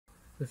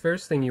The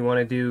first thing you want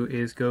to do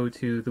is go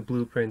to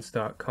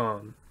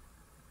theblueprints.com.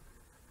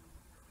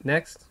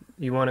 Next,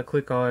 you want to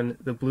click on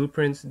the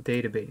Blueprints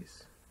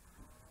database.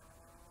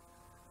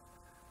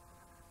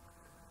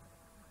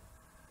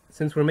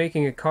 Since we're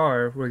making a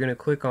car, we're going to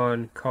click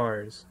on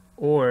Cars,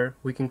 or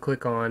we can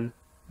click on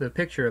the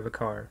picture of a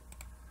car.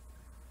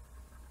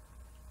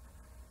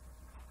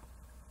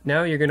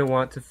 Now you're going to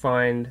want to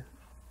find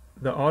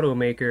the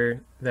automaker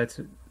that's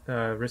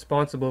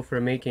responsible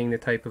for making the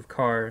type of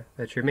car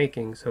that you're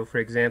making. So for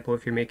example,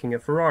 if you're making a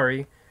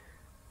Ferrari,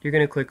 you're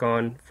going to click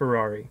on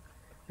Ferrari.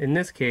 In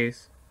this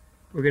case,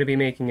 we're going to be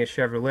making a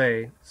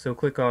Chevrolet, so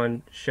click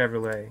on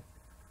Chevrolet.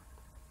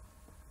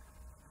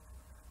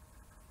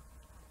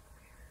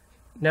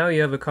 Now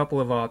you have a couple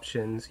of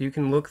options. You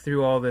can look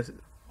through all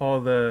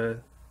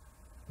the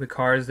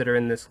cars that are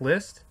in this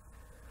list,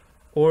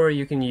 or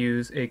you can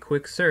use a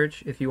quick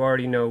search if you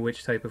already know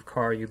which type of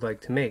car you'd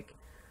like to make.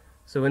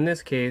 So in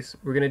this case,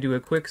 we're going to do a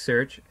quick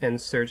search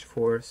and search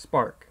for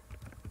Spark.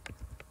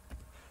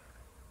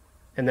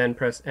 And then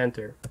press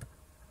enter.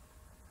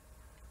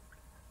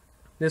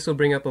 This will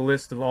bring up a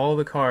list of all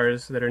the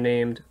cars that are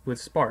named with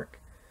Spark.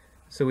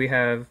 So we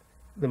have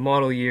the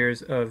model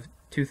years of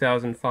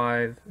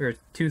 2005 or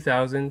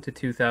 2000 to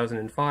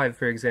 2005,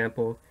 for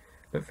example.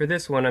 But for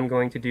this one, I'm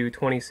going to do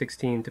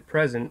 2016 to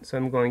present, so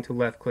I'm going to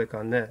left click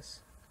on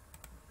this.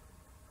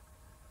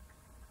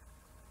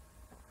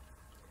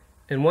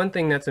 And one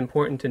thing that's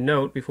important to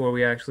note before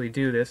we actually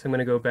do this, I'm going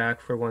to go back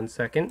for 1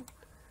 second,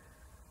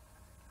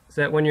 is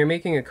that when you're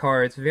making a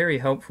car, it's very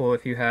helpful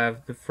if you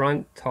have the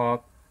front,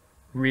 top,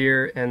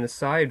 rear, and the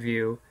side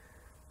view.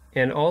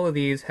 And all of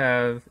these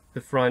have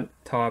the front,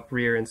 top,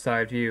 rear, and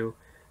side view,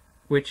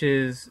 which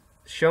is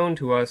shown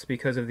to us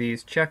because of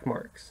these check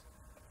marks.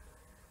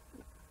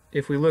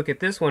 If we look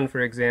at this one, for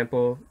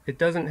example, it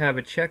doesn't have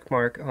a check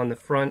mark on the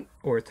front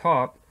or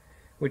top,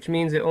 which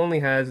means it only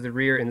has the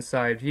rear and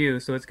side view,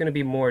 so it's going to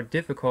be more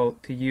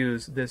difficult to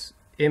use this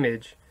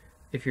image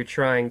if you're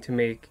trying to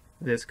make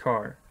this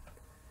car.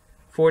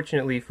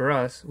 Fortunately for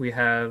us, we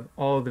have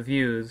all of the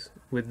views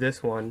with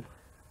this one,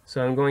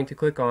 so I'm going to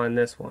click on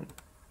this one.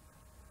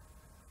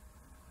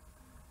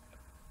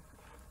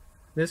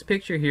 This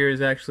picture here is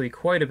actually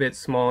quite a bit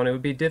small, and it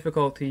would be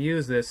difficult to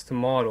use this to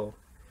model.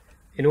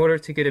 In order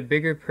to get a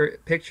bigger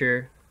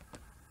picture,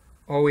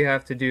 all we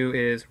have to do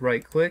is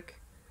right-click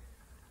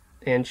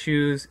and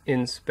choose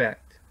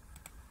Inspect.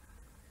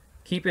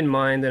 Keep in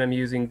mind that I'm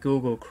using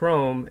Google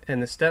Chrome,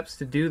 and the steps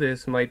to do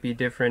this might be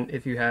different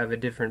if you have a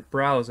different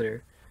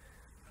browser.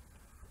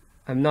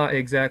 I'm not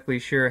exactly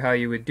sure how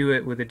you would do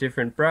it with a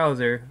different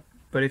browser,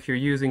 but if you're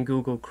using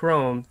Google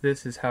Chrome,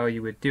 this is how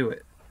you would do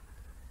it.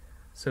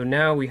 So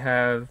now we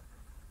have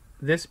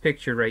this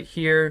picture right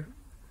here,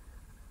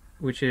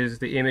 which is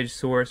the image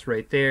source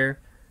right there,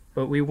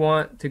 but we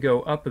want to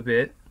go up a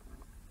bit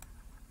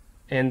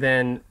and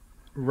then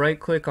right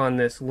click on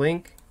this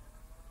link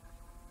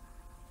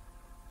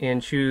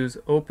and choose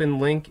Open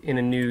Link in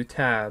a new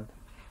tab.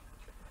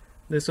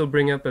 This will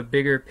bring up a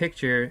bigger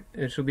picture.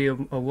 It will be a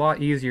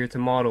lot easier to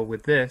model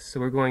with this,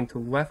 so we're going to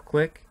left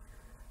click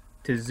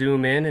to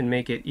zoom in and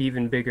make it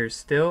even bigger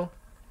still.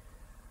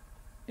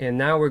 And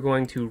now we're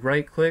going to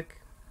right click,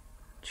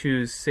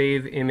 choose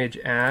Save Image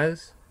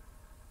As.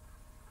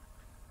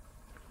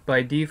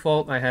 By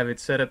default, I have it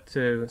set up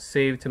to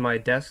save to my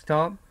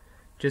desktop.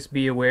 Just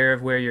be aware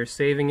of where you're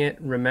saving it,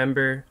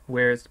 remember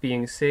where it's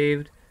being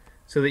saved,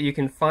 so that you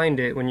can find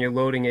it when you're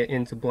loading it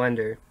into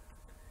Blender.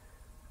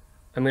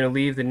 I'm going to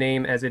leave the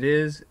name as it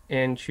is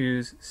and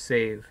choose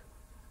Save.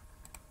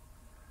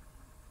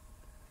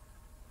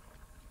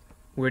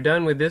 We're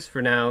done with this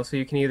for now, so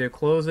you can either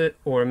close it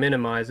or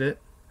minimize it.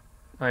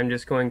 I'm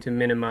just going to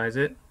minimize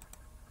it.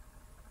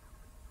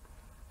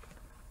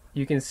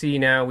 You can see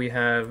now we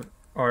have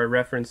our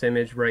reference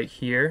image right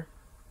here.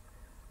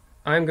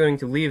 I'm going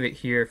to leave it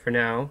here for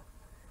now,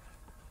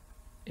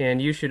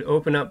 and you should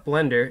open up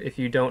Blender if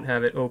you don't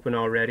have it open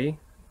already.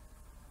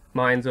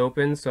 Mine's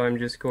open, so I'm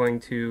just going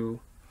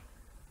to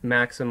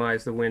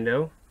maximize the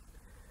window.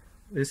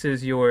 This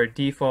is your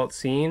default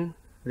scene.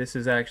 This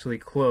is actually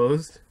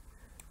closed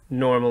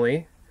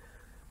normally.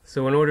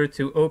 So in order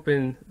to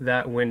open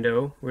that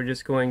window, we're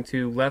just going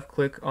to left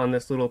click on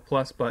this little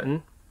plus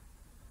button.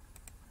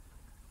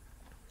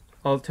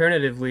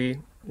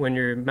 Alternatively, when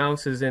your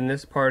mouse is in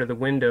this part of the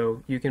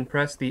window, you can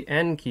press the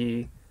N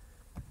key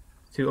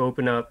to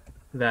open up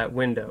that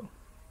window.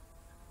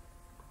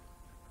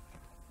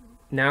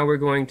 Now we're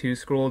going to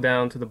scroll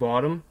down to the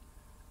bottom,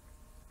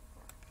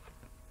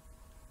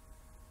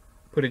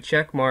 put a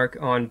check mark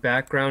on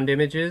background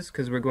images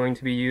because we're going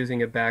to be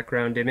using a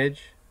background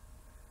image.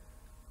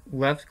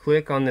 Left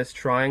click on this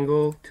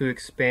triangle to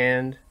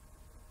expand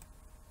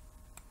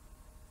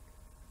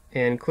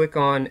and click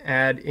on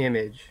Add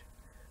Image.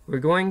 We're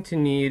going to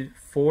need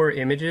 4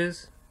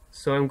 images,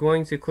 so I'm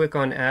going to click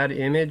on Add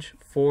Image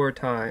 4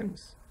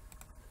 times.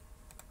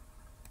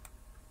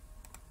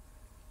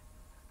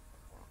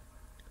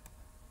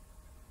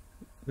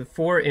 The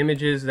 4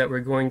 images that we're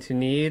going to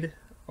need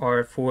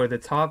are for the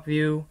top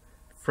view,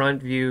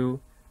 front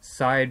view,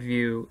 side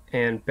view,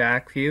 and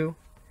back view.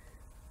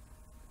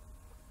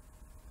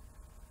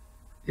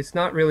 It's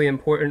not really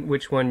important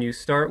which one you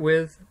start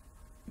with,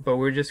 but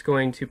we're just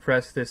going to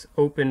press this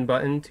open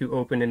button to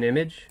open an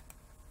image.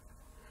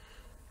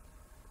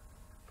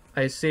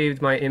 I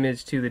saved my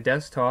image to the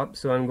desktop,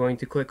 so I'm going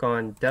to click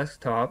on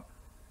desktop,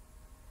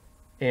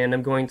 and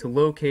I'm going to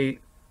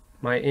locate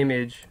my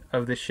image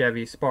of the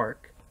Chevy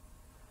Spark.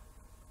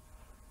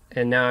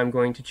 And now I'm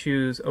going to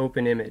choose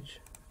open image.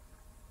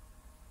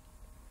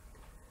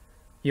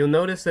 You'll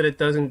notice that it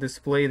doesn't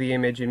display the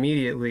image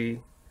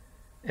immediately,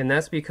 and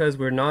that's because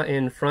we're not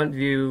in front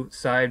view,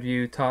 side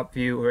view, top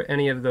view, or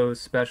any of those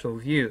special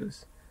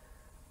views.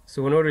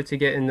 So in order to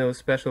get in those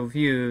special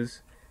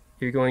views,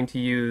 you're going to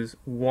use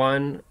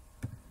 1,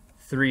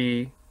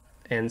 3,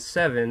 and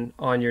 7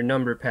 on your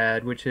number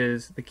pad, which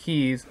is the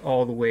keys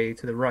all the way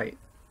to the right.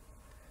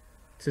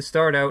 To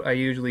start out, I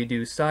usually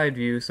do side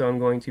view, so I'm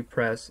going to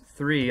press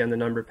 3 on the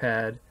number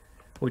pad,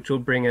 which will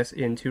bring us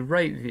into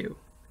right view.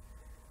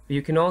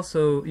 You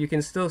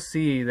can still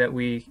see that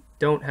we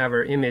don't have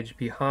our image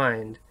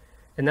behind,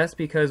 and that's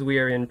because we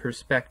are in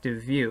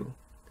perspective view.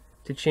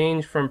 To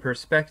change from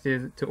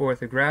perspective to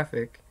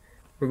orthographic,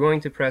 we're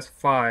going to press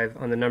 5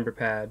 on the number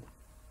pad.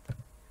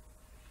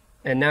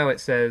 And now it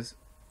says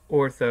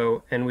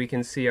ortho, and we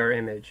can see our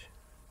image.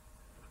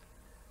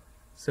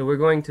 So we're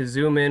going to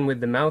zoom in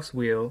with the mouse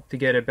wheel to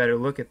get a better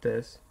look at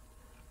this.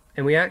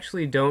 And we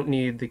actually don't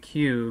need the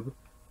cube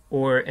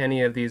or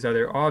any of these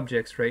other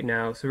objects right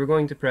now, so we're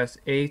going to press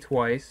A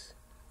twice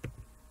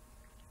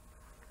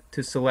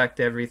to select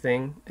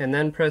everything, and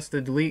then press the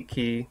delete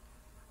key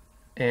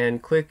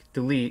and click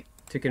delete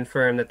to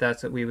confirm that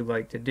that's what we would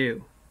like to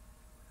do.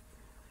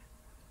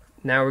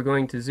 Now we're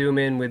going to zoom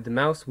in with the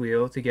mouse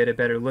wheel to get a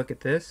better look at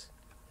this.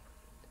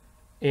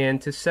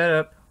 And to set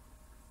up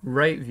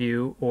right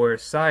view or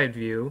side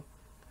view,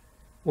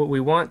 what we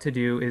want to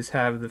do is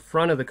have the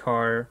front of the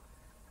car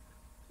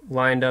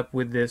lined up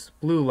with this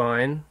blue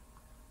line,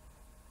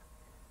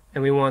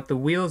 and we want the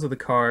wheels of the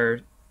car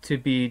to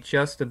be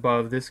just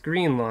above this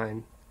green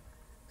line.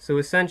 So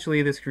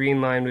essentially this green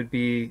line would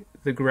be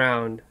the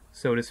ground,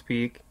 so to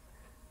speak,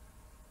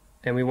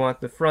 and we want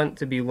the front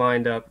to be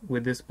lined up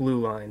with this blue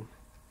line.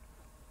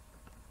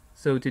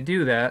 So to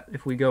do that,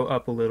 if we go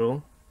up a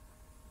little,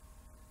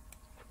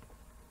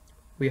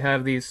 we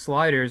have these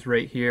sliders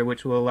right here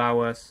which will allow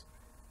us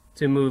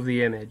to move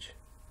the image.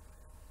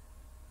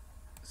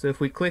 So if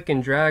we click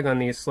and drag on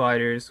these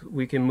sliders,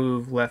 we can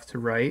move left to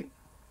right.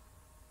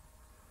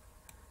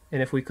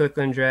 And if we click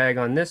and drag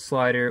on this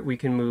slider, we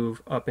can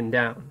move up and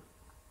down.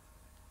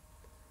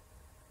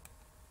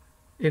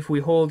 If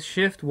we hold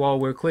shift while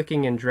we're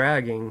clicking and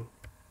dragging,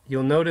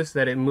 you'll notice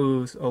that it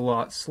moves a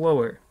lot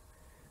slower.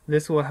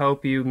 This will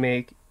help you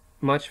make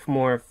much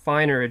more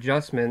finer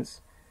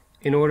adjustments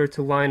in order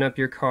to line up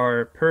your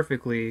car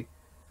perfectly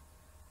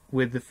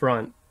with the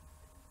front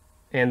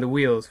and the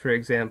wheels, for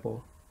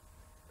example.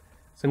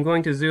 So I'm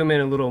going to zoom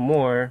in a little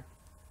more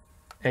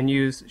and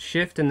use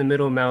shift and the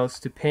middle mouse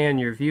to pan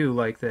your view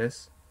like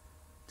this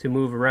to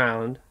move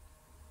around.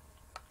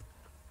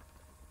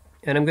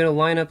 And I'm going to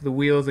line up the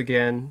wheels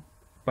again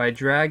by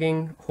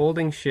dragging,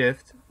 holding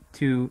shift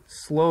to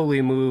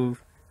slowly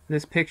move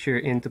this picture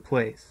into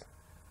place.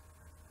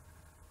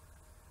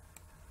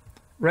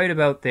 Right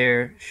about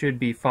there should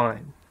be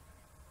fine.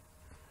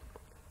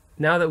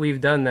 Now that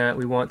we've done that,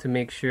 we want to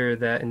make sure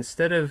that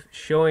instead of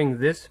showing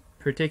this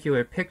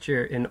particular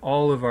picture in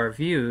all of our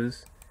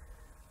views,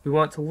 we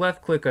want to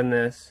left click on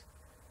this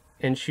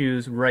and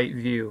choose right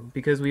view,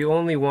 because we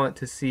only want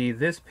to see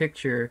this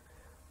picture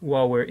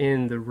while we're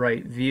in the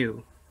right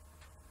view.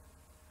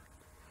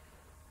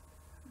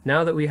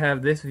 Now that we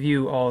have this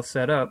view all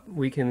set up,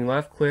 we can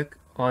left click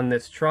on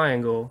this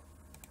triangle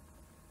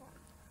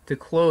to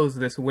close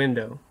this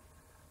window.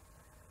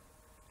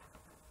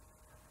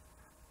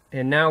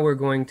 And now we're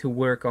going to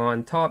work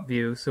on top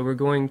view, so we're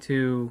going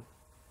to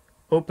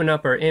open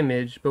up our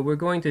image, but we're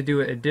going to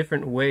do it a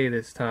different way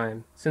this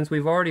time. Since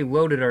we've already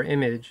loaded our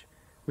image,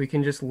 we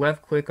can just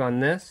left click on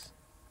this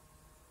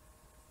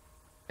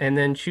and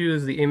then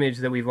choose the image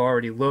that we've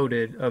already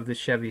loaded of the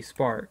Chevy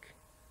Spark.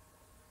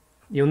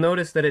 You'll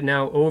notice that it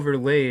now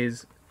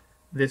overlays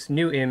this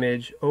new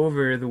image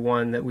over the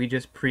one that we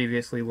just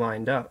previously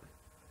lined up.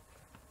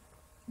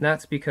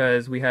 That's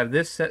because we have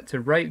this set to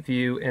right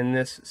view and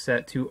this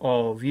set to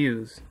all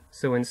views.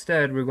 So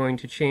instead we're going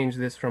to change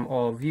this from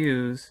all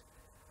views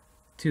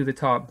to the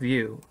top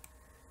view.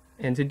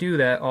 And to do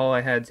that, all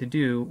I had to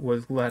do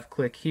was left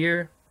click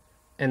here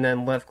and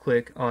then left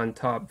click on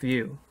top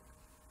view.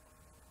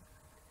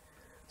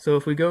 So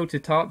if we go to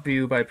top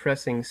view by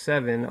pressing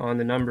 7 on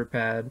the number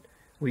pad,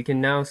 we can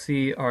now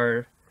see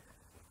our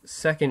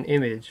second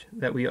image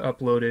that we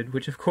uploaded,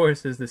 which of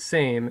course is the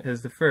same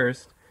as the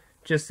first,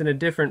 just in a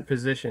different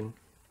position.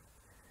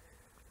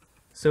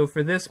 So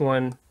for this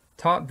one,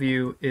 top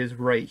view is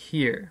right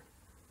here.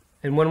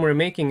 And when we're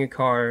making a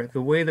car,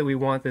 the way that we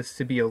want this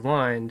to be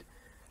aligned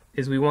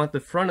is we want the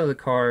front of the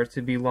car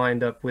to be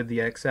lined up with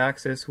the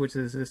x-axis, which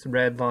is this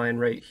red line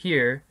right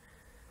here.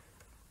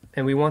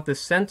 and we want the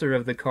center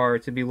of the car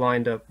to be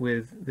lined up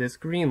with this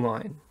green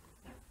line.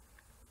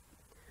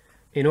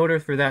 In order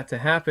for that to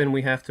happen,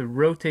 we have to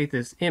rotate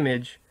this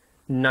image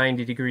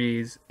 90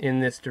 degrees in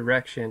this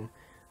direction,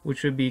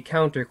 which would be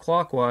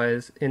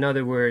counterclockwise, in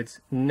other words,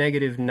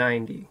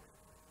 -90.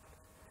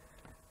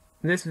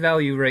 This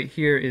value right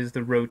here is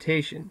the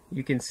rotation.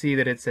 You can see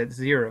that it's at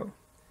 0.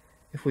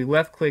 If we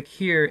left click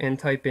here and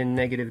type in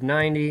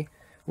 -90,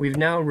 we've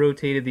now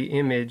rotated the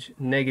image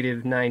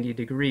 -90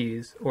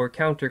 degrees, or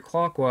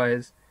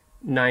counterclockwise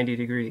 90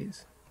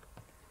 degrees.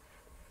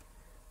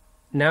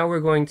 Now we're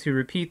going to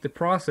repeat the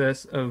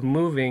process of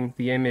moving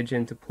the image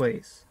into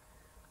place.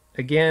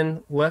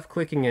 Again,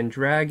 left-clicking and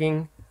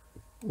dragging,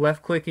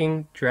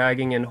 left-clicking,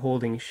 dragging, and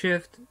holding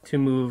Shift to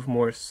move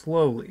more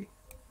slowly.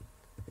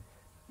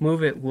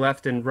 Move it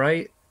left and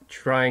right,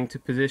 trying to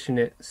position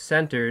it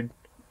centered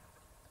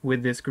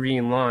with this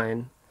green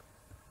line.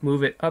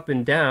 Move it up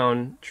and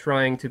down,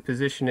 trying to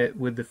position it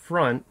with the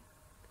front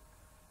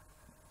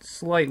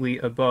slightly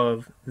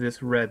above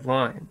this red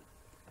line.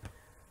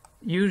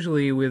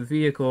 Usually with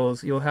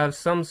vehicles, you'll have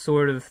some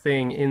sort of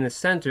thing in the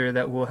center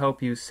that will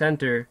help you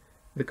center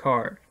the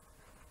car.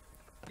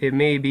 It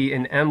may be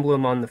an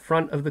emblem on the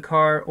front of the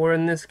car, or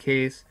in this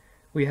case,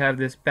 we have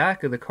this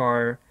back of the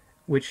car,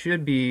 which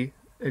should be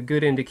a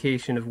good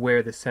indication of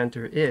where the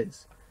center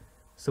is.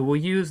 So we'll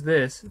use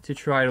this to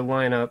try to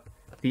line up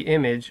the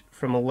image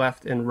from a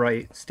left and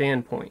right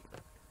standpoint.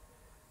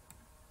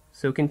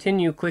 So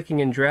continue clicking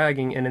and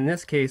dragging, and in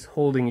this case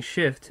holding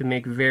Shift to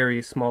make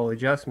very small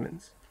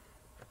adjustments.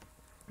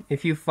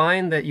 If you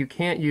find that you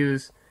can't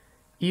use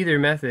either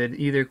method,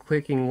 either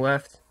clicking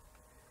left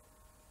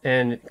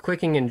and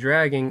clicking and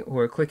dragging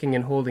or clicking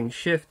and holding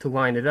Shift to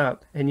line it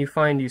up, and you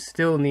find you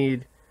still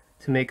need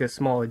to make a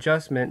small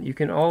adjustment, you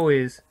can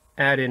always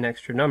add in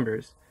extra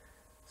numbers.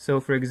 So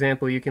for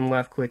example, you can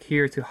left click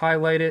here to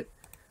highlight it,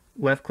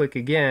 left click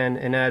again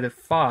and add a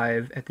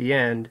 5 at the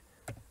end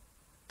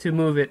to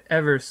move it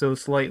ever so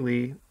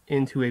slightly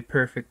into a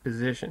perfect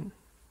position.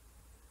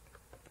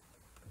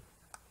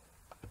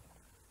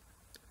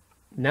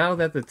 Now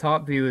that the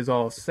top view is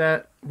all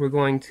set, we're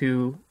going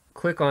to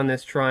click on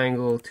this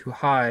triangle to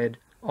hide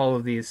all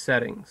of these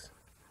settings.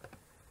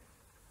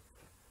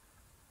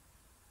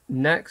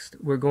 Next,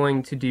 we're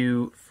going to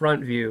do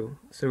front view.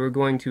 So we're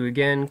going to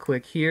again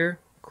click here,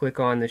 click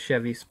on the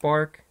Chevy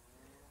Spark,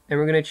 and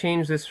we're going to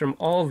change this from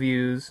all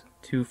views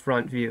to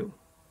front view.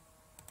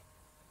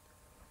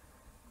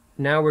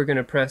 Now we're going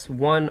to press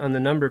 1 on the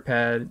number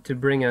pad to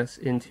bring us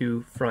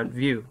into front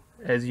view,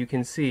 as you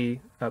can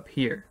see up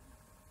here.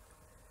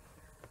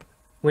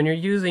 When you're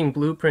using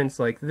blueprints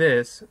like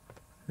this,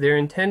 they're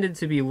intended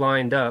to be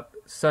lined up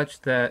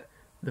such that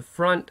the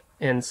front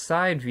and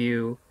side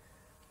view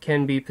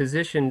can be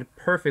positioned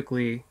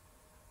perfectly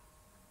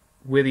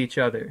with each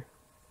other.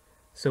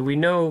 So we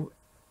know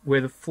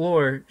where the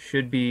floor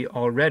should be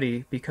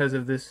already because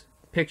of this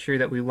picture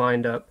that we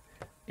lined up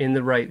in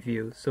the right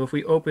view. So if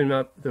we open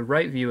up the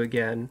right view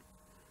again,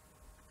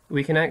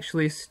 we can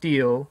actually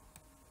steal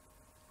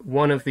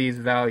one of these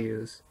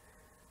values.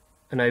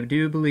 And I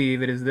do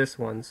believe it is this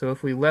one. So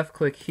if we left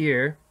click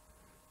here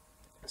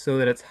so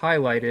that it's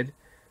highlighted,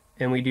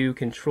 and we do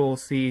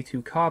Control-C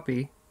to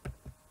copy,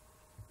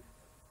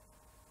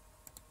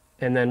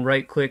 and then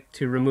right click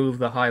to remove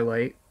the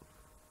highlight,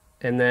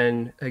 and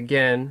then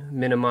again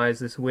minimize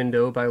this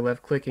window by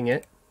left clicking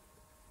it,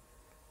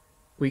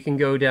 we can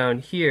go down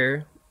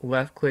here,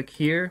 left click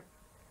here,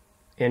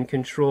 and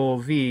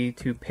Control-V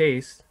to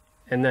paste,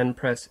 and then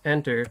press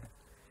enter,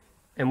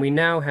 and we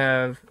now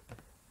have,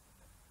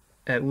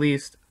 at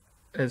least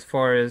as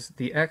far as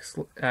the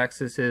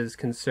x-axis is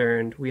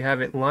concerned, we have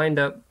it lined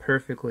up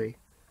perfectly.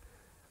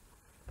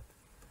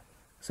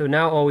 So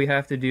now all we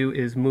have to do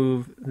is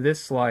move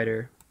this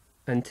slider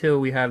until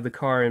we have the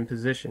car in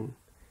position.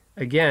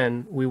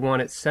 Again, we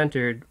want it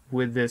centered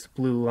with this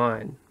blue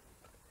line.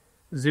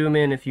 Zoom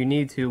in if you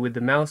need to with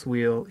the mouse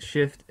wheel,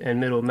 shift and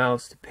middle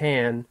mouse to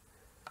pan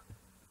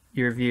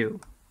your view.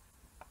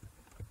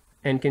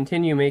 And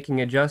continue making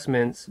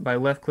adjustments by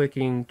left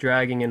clicking,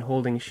 dragging, and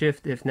holding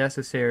Shift if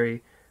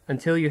necessary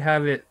until you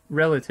have it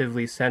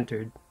relatively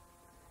centered.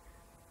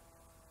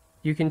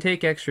 You can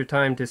take extra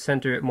time to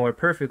center it more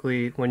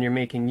perfectly when you're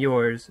making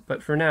yours,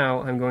 but for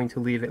now I'm going to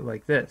leave it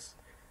like this.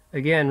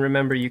 Again,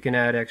 remember you can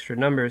add extra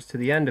numbers to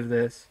the end of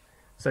this,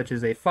 such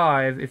as a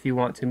 5 if you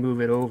want to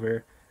move it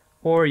over,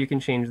 or you can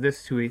change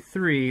this to a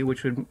 3,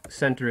 which would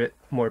center it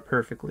more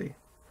perfectly.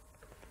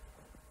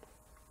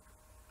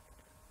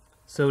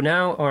 So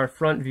now our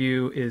front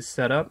view is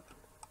set up,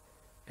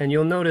 and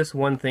you'll notice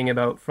one thing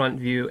about front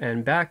view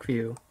and back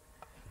view.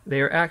 They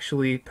are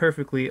actually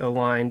perfectly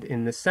aligned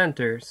in the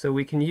center, so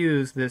we can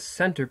use this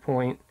center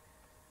point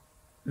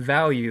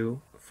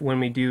value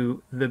when we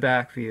do the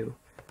back view.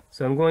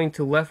 So I'm going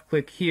to left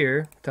click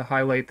here to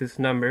highlight this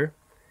number,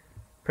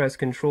 press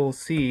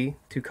Control-C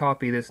to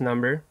copy this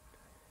number,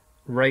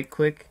 right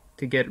click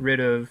to get rid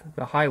of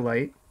the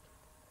highlight,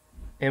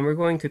 and we're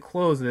going to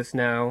close this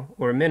now,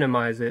 or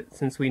minimize it,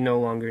 since we no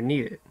longer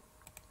need it.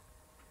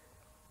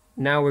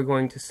 Now we're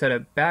going to set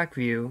up back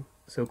view,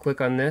 So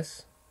click on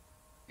this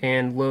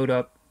and load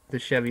up the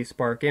Chevy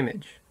Spark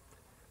image.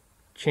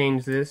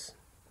 Change this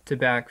to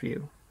back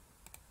view.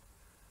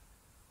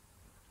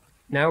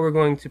 Now we're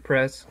going to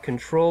press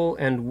Control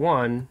and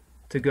 1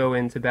 to go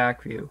into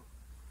back view.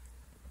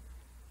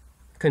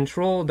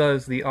 Control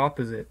does the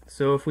opposite.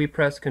 So if we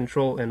press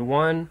Control and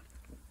 1,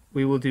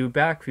 we will do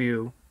back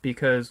view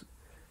because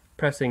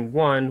pressing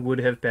 1 would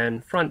have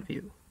been front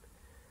view.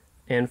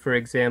 And for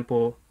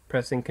example,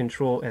 pressing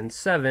Control and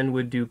 7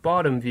 would do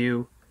bottom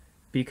view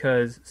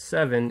because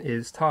 7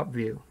 is top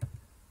view.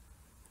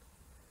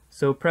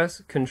 So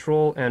press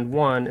Control and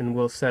 1 and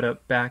we'll set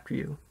up back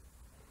view.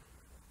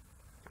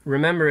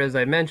 Remember, as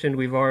I mentioned,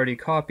 we've already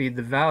copied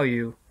the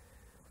value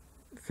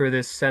for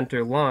this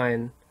center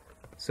line.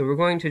 So we're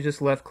going to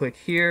just left click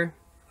here,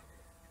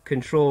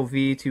 Control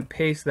V to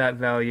paste that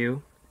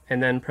value,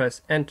 and then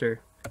press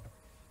Enter,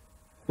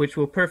 which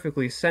will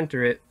perfectly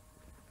center it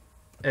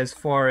as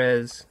far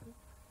as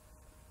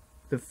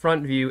the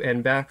front view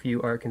and back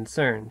view are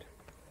concerned.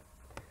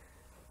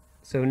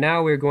 So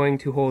now we're going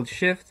to hold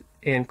Shift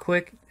and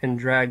click and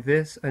drag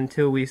this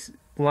until we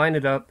line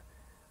it up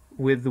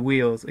with the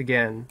wheels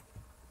again.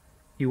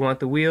 You want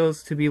the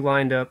wheels to be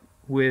lined up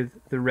with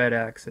the red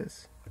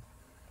axis.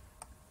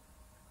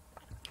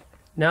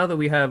 Now that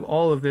we have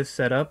all of this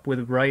set up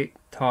with right,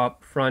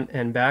 top, front,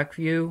 and back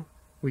view,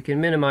 we can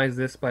minimize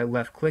this by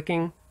left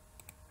clicking.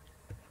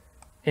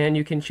 And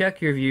you can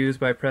check your views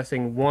by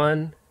pressing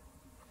 1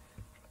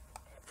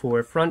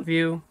 for front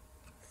view,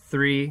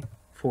 3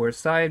 for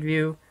side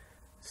view,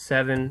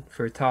 7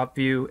 for top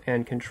view,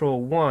 and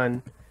Control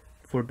 1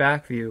 for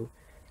back view.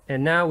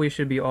 And now we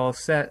should be all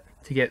set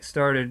to get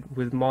started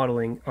with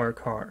modeling our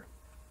car.